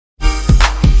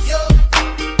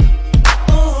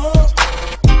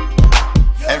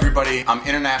everybody. I'm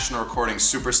international recording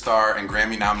superstar and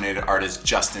Grammy-nominated artist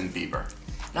Justin Bieber.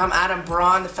 And I'm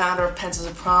Braun, the founder of Pencils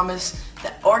of Promise,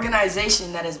 the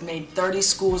organization that has made 30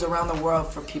 schools around the world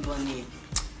for people in need.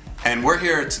 And we're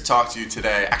here to talk to you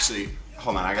today. Actually,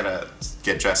 hold on, I gotta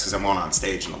get dressed because I'm going on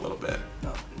stage in a little bit.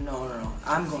 No.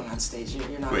 I'm going on stage.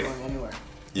 You're not Wait. going anywhere.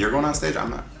 You're going on stage?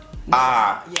 I'm not. No,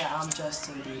 yeah, I'm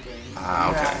Justin Bieber.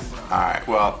 Okay. Alright,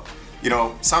 well, you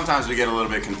know, sometimes we get a little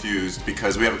bit confused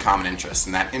because we have a common interest,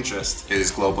 and that interest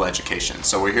is global education.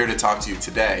 So we're here to talk to you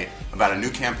today about a new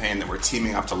campaign that we're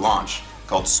teaming up to launch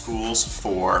called Schools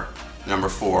for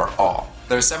All.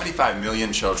 There are 75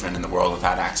 million children in the world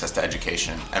without access to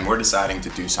education, and we're deciding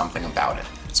to do something about it.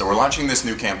 So we're launching this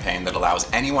new campaign that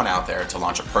allows anyone out there to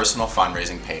launch a personal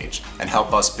fundraising page and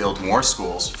help us build more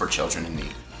schools for children in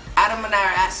need. Adam and I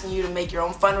are asking you to make your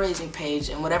own fundraising page,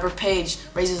 and whatever page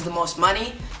raises the most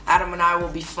money, Adam and I will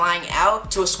be flying out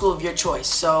to a school of your choice.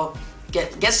 So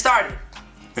get started.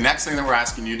 The next thing that we're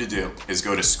asking you to do is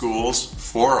go to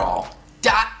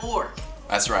schoolsforall.org.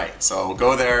 That's right. So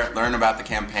go there, learn about the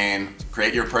campaign,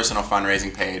 create your personal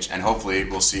fundraising page, and hopefully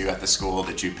we'll see you at the school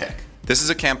that you pick. This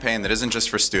is a campaign that isn't just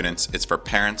for students, it's for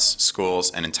parents, schools,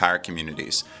 and entire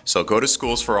communities. So go to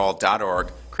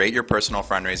schoolsforall.org, create your personal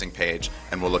fundraising page,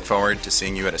 and we'll look forward to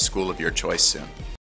seeing you at a school of your choice soon.